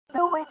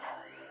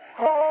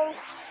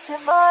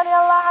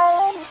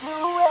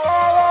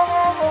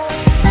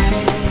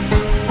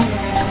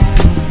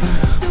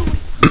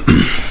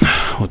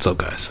What's up,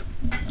 guys?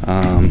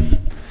 I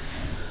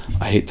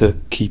hate to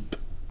keep,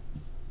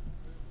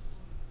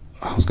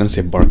 I was gonna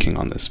say barking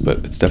on this,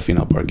 but it's definitely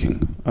not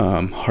barking.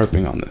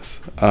 Harping on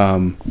this.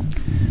 I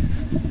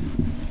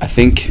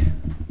think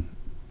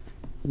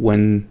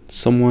when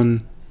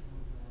someone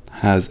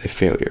has a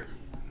failure,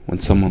 when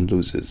someone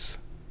loses,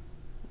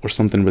 or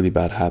something really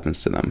bad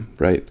happens to them,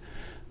 right?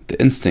 The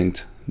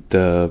instinct,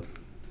 the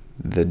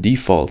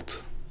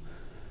default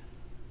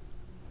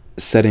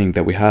setting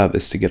that we have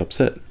is to get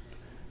upset.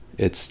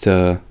 It's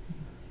to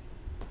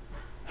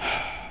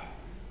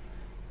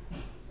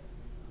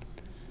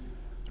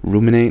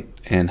ruminate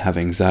and have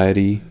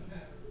anxiety,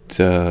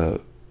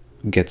 to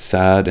get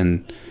sad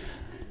and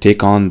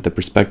take on the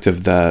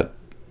perspective that,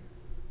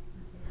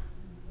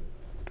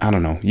 I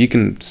don't know, you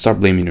can start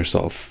blaming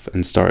yourself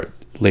and start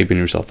labeling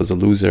yourself as a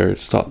loser,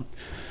 stop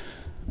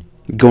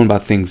going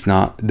about things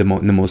not the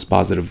most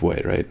positive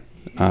way, right?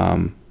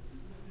 And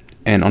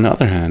on the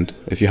other hand,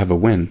 if you have a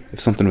win, if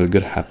something really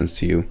good happens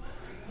to you,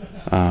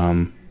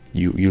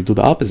 you'll do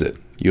the opposite.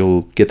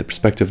 You'll get the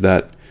perspective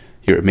that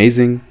you're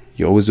amazing,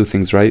 you always do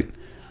things right,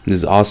 this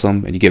is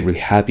awesome, and you get really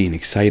happy and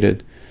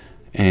excited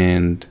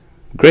and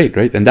great,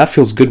 right? And that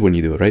feels good when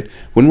you do it, right?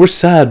 When we're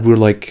sad, we're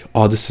like,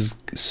 oh, this is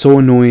so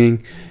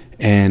annoying,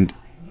 and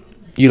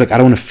you're like, I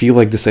don't want to feel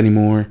like this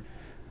anymore,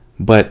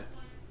 but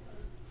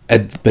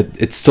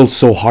it's still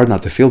so hard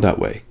not to feel that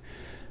way.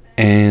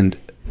 And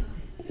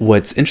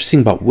what's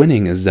interesting about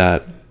winning is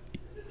that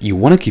you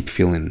want to keep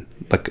feeling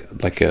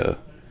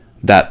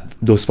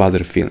those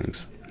positive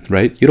feelings,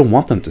 right? You don't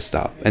want them to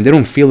stop, and they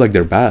don't feel like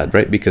they're bad,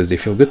 right? Because they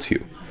feel good to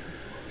you.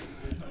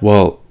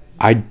 Well,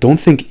 I don't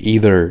think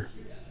either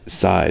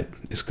side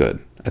is good.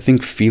 I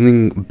think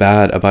feeling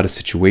bad about a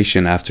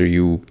situation after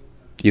you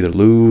either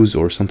lose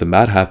or something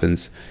bad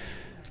happens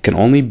can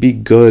only be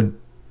good.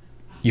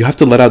 You have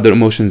to let out the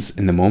emotions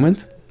in the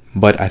moment,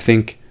 but I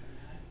think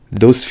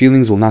those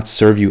feelings will not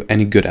serve you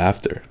any good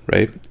after,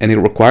 right? And it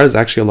requires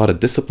actually a lot of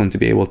discipline to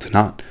be able to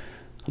not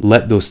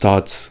let those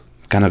thoughts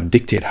kind of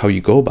dictate how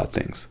you go about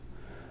things.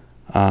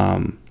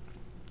 But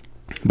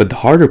the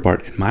harder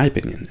part, in my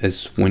opinion,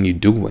 is when you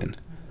do win.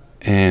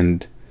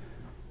 And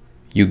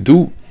you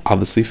do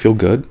obviously feel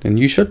good, and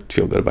you should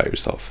feel good about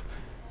yourself.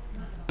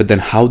 But then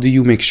how do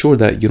you make sure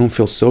that you don't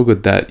feel so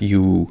good that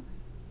you're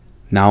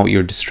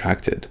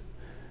distracted?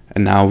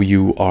 And now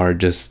you are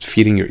just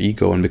feeding your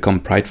ego and become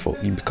prideful.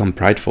 You become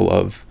prideful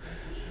of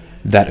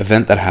that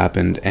event that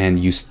happened, and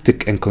you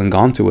stick and cling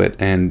on to it,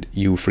 and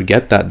you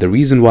forget that the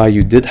reason why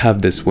you did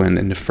have this win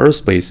in the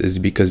first place is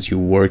because you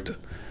worked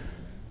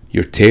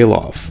your tail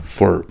off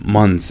for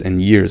months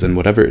and years and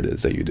whatever it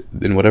is that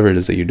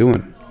you're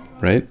doing,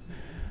 right?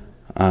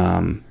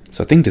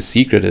 So I think the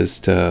secret is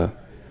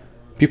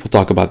people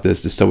talk about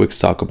this, the Stoics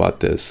talk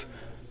about this,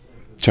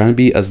 trying to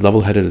be as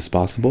level-headed as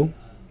possible.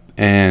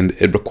 And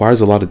it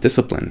requires a lot of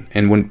discipline.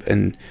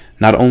 And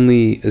not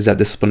only is that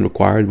discipline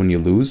required when you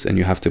lose, and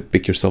you have to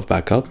pick yourself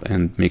back up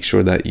and make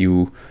sure that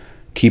you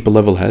keep a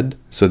level head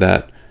so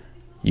that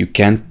you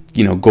can't,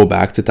 go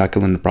back to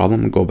tackling the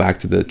problem and go back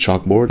to the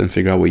chalkboard and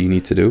figure out what you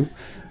need to do.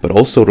 But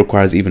also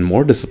requires even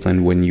more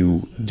discipline when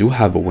you do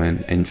have a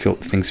win and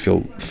things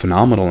feel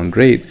phenomenal and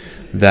great,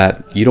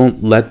 that you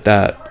don't let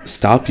that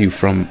stop you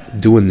from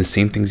doing the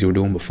same things you were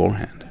doing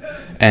beforehand.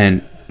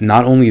 And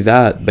not only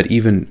that, but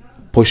even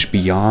push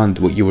beyond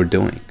what you were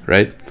doing,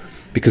 right?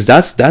 Because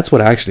that's what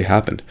actually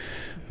happened.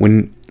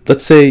 When,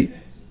 let's say,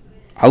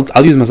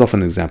 I'll use myself as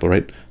an example,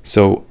 right?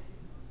 So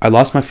I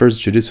lost my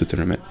first jiu-jitsu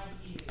tournament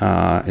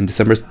on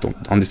December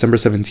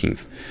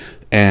 17th,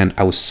 and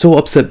I was so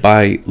upset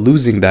by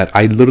losing that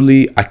I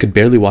could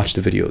barely watch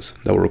the videos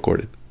that were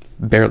recorded.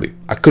 Barely.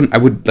 I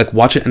would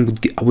watch it and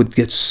I would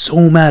get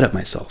so mad at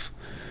myself.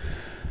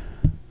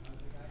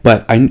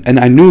 But I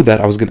knew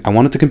that I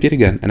wanted to compete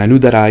again, and I knew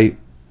that I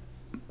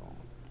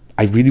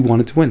really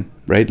wanted to win,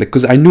 right?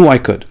 Because I knew I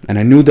could, and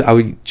I knew that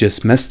I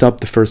just messed up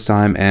the first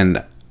time,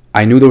 and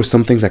I knew there were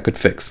some things I could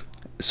fix.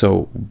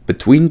 So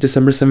between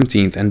December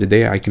 17th and the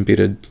day I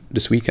competed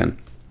this weekend,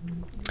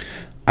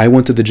 I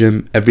went to the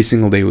gym every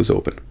single day it was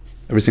open.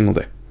 Every single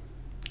day.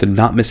 Did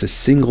not miss a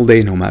single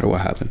day, no matter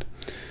what happened.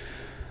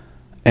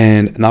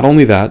 And not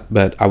only that,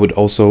 but I would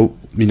also,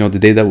 the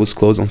day that was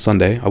closed on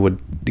Sunday, I would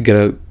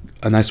get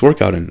a nice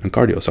workout in and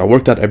cardio. So I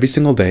worked out every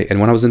single day, and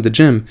when I was in the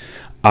gym,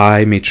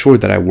 I made sure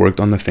that I worked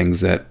on the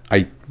things that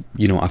I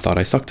thought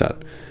I sucked at.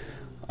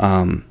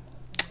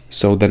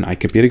 So then I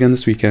compete again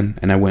this weekend,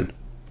 and I win,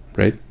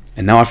 right?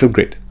 And now I feel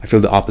great. I feel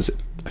the opposite.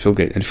 I feel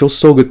great. And it feels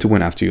so good to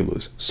win after you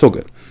lose. So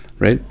good,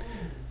 right?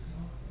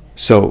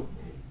 So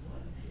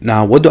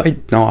now I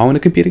want to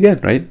compete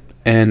again, right?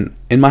 And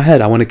in my head,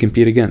 I want to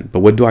compete again. But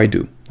what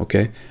do?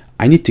 Okay?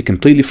 I need to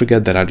completely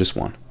forget that I just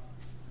won.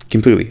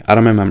 Completely, out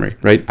of my memory,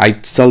 right?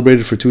 I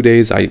celebrated for 2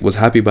 days. I was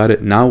happy about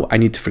it. Now I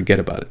need to forget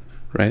about it,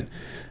 right?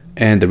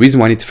 And the reason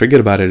why I need to forget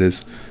about it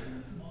is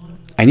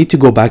I need to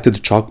go back to the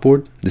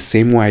chalkboard the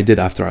same way I did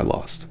after I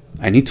lost.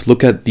 I need to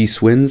look at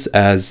these wins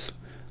as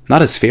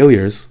not as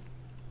failures,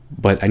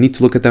 but I need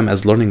to look at them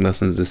as learning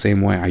lessons the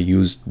same way I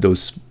used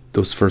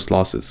those first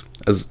losses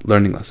as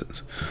learning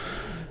lessons.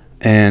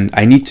 And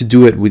I need to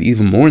do it with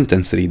even more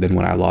intensity than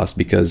when I lost,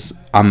 because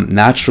I'm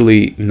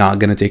naturally not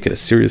going to take it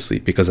as seriously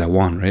because I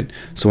won, right?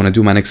 So when I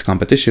do my next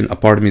competition, a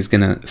part of me is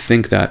going to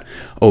think that,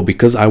 oh,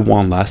 because I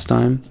won last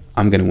time,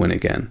 I'm going to win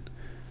again.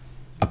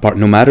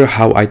 No matter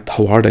how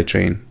hard I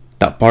train,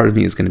 that part of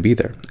me is going to be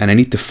there. And I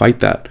need to fight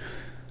that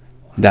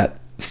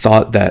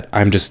thought that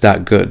I'm just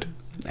that good.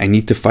 I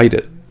need to fight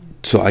it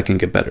so I can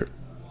get better.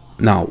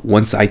 Now,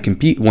 once I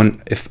compete,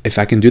 if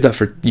I can do that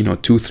for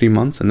 2-3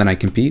 months and then I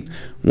compete,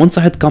 once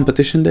I hit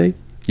competition day,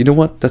 you know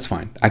what? That's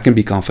fine. I can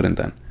be confident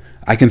then.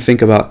 I can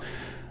think about,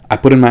 I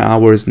put in my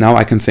hours. Now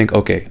I can think,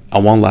 okay, I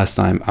won last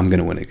time. I'm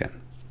gonna win again.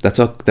 That's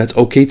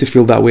okay to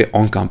feel that way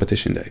on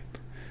competition day.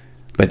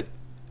 But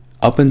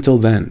up until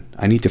then,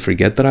 I need to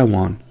forget that I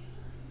won,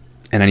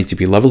 and I need to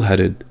be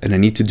level-headed, and I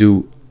need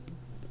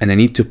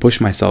to push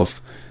myself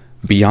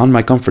beyond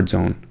my comfort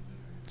zone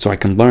so I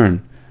can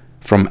learn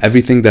from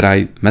everything that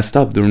I messed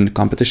up during the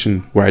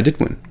competition where I did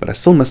win, but I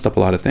still messed up a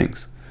lot of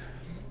things.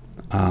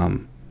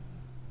 And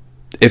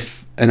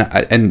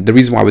the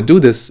reason why I would do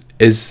this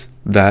is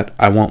that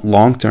I want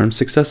long-term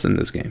success in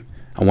this game.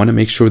 I want to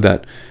make sure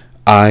that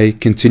I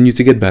continue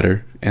to get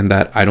better and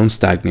that I don't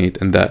stagnate,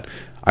 and that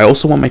I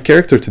also want my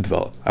character to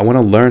develop. I want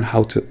to learn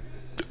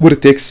what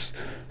it takes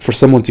for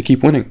someone to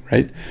keep winning,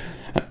 right?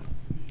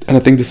 And I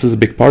think this is a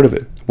big part of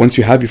it. Once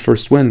you have your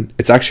first win,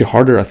 it's actually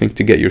harder, I think,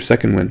 to get your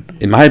second win.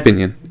 In my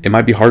opinion, it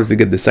might be harder to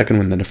get the second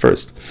win than the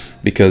first,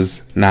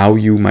 because now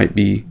you might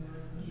be,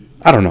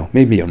 I don't know,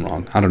 maybe I'm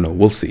wrong. I don't know.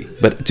 We'll see.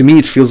 But to me,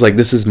 it feels like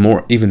this is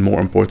even more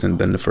important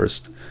than the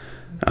first,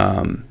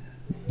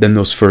 than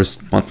those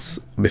first months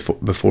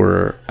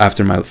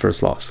after my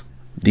first loss.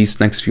 These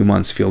next few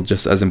months feel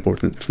just as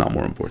important, if not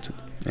more important.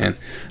 And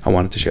I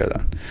wanted to share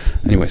that.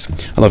 Anyways,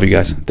 I love you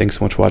guys. Thanks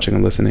so much for watching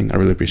and listening. I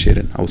really appreciate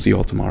it. I will see you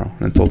all tomorrow.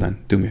 And until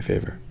then, do me a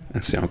favor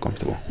and stay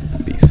uncomfortable.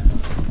 Peace.